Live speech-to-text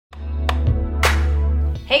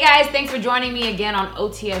Hey guys, thanks for joining me again on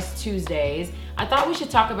OTS Tuesdays. I thought we should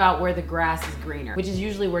talk about where the grass is greener, which is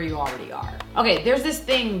usually where you already are. Okay, there's this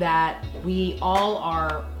thing that we all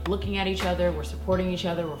are looking at each other, we're supporting each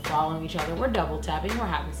other, we're following each other, we're double tapping, we're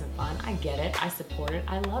having some fun. I get it, I support it,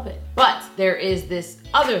 I love it. But there is this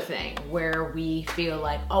other thing where we feel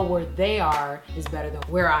like, oh, where they are is better than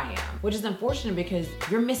where I am, which is unfortunate because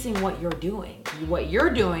you're missing what you're doing. What you're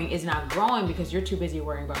doing is not growing because you're too busy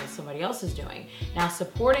worrying about what somebody else is doing. Now,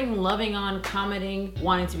 supporting, loving on, commenting,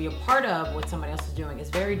 wanting to be a part of what somebody else is doing is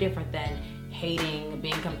very different than hating,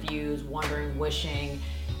 being confused, wondering, wishing,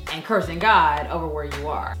 and cursing God over where you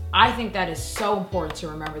are. I think that is so important to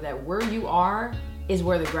remember that where you are is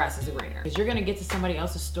where the grass is greener. Because you're gonna get to somebody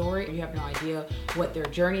else's story, you have no idea what their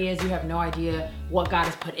journey is, you have no idea what God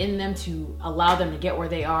has put in them to allow them to get where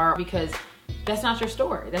they are, because that's not your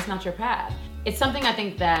story, that's not your path. It's something I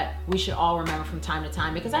think that we should all remember from time to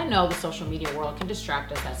time, because I know the social media world can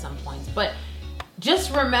distract us at some points, but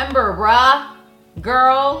just remember, bruh,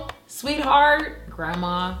 girl, sweetheart,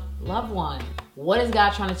 grandma, loved one. What is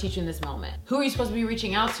God trying to teach you in this moment? Who are you supposed to be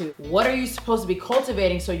reaching out to? What are you supposed to be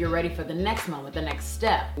cultivating so you're ready for the next moment, the next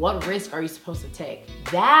step? What risk are you supposed to take?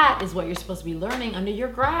 That is what you're supposed to be learning under your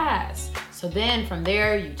grass. So then from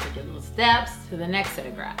there, you take your little steps to the next set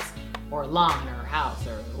of grass, or lawn, or house,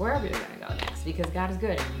 or wherever you're gonna go next, because God is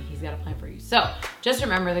good and He's got a plan for you. So just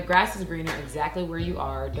remember, the grass is greener exactly where you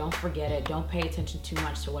are. Don't forget it. Don't pay attention too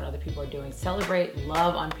much to what other people are doing. Celebrate,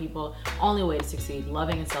 love on people. Only way to succeed,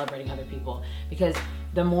 loving and celebrating other people. Because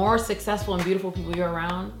the more successful and beautiful people you're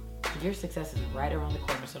around, your success is right around the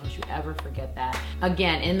corner, so don't you ever forget that.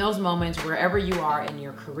 Again, in those moments, wherever you are in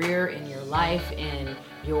your career, in your life, in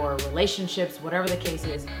your relationships, whatever the case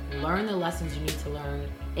is, learn the lessons you need to learn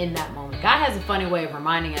in that moment. God has a funny way of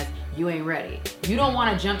reminding us, you ain't ready. You don't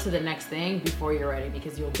want to jump to the next thing before you're ready,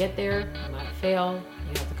 because you'll get there, you might fail,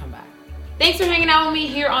 you have to come back. Thanks for hanging out with me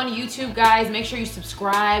here on YouTube, guys. Make sure you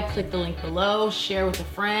subscribe, click the link below, share with a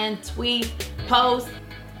friend, tweet, post.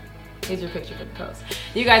 Here's your picture for the post.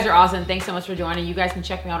 You guys are awesome. Thanks so much for joining. You guys can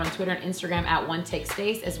check me out on Twitter and Instagram at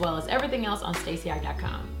OneTakeStace, as well as everything else on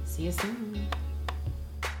StacyI.com. See you soon.